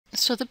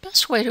So the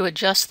best way to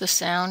adjust the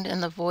sound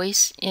and the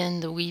voice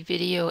in the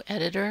WeVideo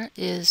editor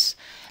is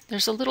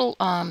there's a little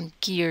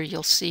gear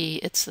you'll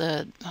see. It's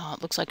the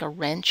it looks like a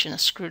wrench and a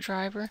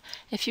screwdriver.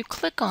 If you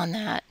click on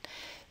that,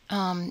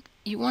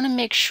 you want to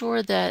make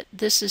sure that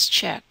this is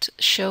checked,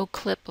 show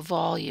clip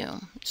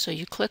volume. So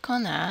you click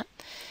on that,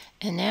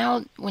 and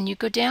now when you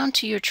go down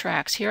to your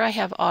tracks, here I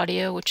have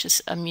audio, which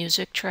is a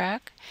music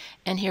track,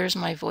 and here's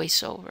my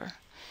voiceover.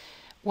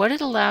 What it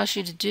allows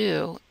you to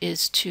do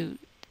is to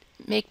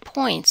make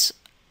points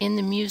in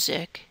the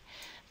music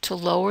to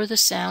lower the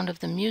sound of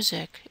the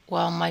music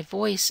while my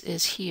voice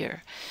is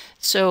here.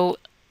 So,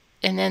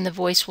 and then the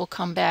voice will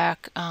come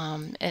back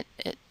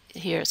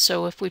here.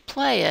 So if we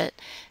play it,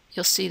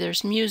 you'll see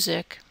there's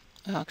music.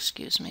 Oh,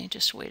 excuse me,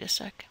 just wait a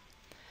sec.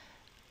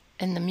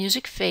 And the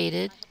music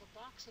faded,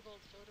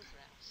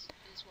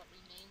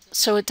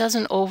 so it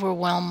doesn't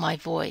overwhelm my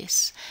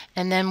voice.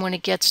 And then when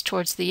it gets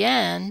towards the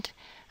end,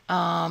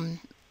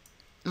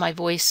 my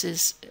voice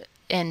is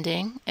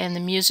ending and the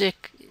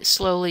music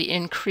slowly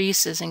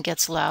increases and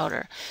gets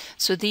louder.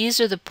 So these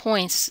are the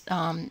points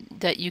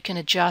that you can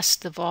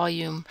adjust the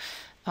volume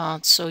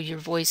so your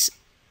voice,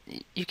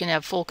 you can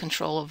have full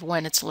control of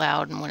when it's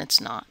loud and when it's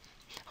not.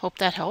 Hope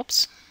that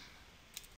helps.